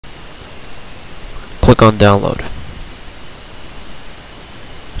click on download.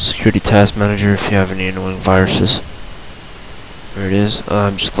 Security Task Manager if you have any annoying viruses. There it is.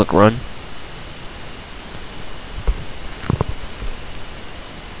 Just click run.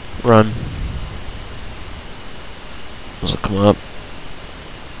 Run. Does it come up?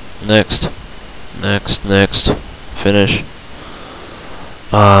 Next. Next. Finish.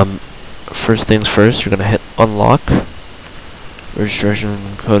 First things first, you're gonna hit unlock.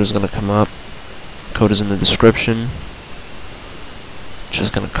 Registration code is gonna come up. Code is in the description.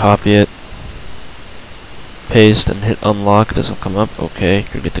 Just gonna copy it, paste, and hit unlock. This will come up. Okay,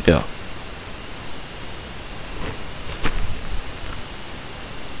 you're good to go.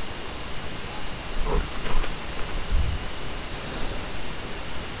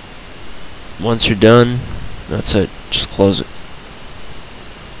 Once you're done, that's it. Just close it.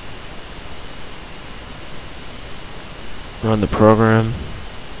 Run the program.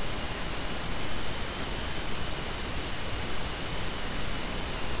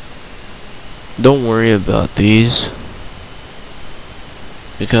 Don't worry about these,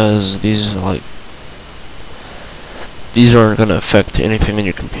 because these aren't gonna affect anything in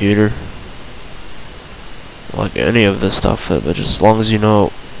your computer, like any of this stuff. But just as long as you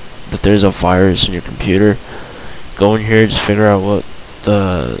know that there's a virus in your computer, go in here, just figure out what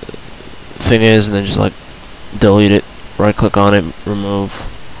the thing is, and then just delete it. Right click on it, remove,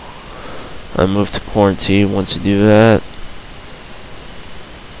 and move to quarantine. Once you do that,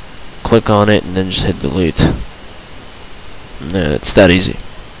 click on it and then just hit delete. And it's that easy.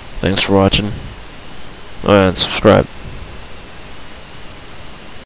 Thanks for watching. And subscribe.